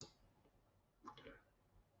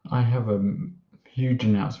I have a huge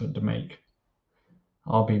announcement to make.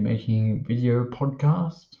 I'll be making video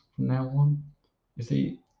podcasts from now on. You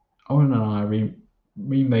see, Owen and I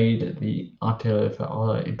remade the RTL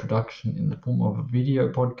for introduction in the form of a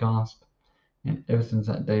video podcast, and ever since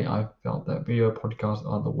that day, I've felt that video podcasts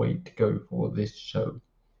are the way to go for this show.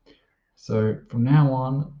 So from now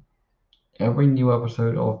on, every new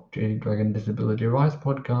episode of Jade Dragon Disability Rights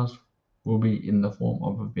podcast will be in the form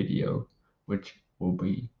of a video, which will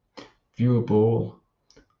be viewable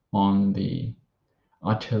on the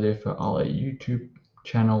Atelier for Allah YouTube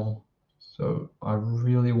channel. So I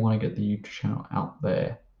really want to get the YouTube channel out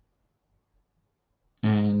there,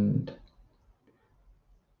 and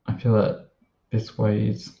I feel that this way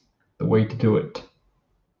is the way to do it.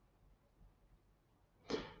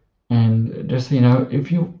 And just so you know,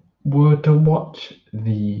 if you were to watch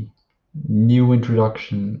the new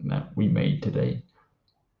introduction that we made today,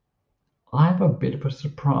 I have a bit of a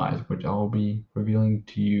surprise which I'll be revealing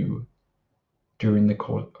to you during the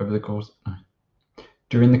course of the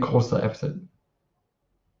episode.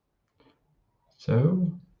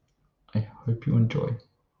 So I hope you enjoy.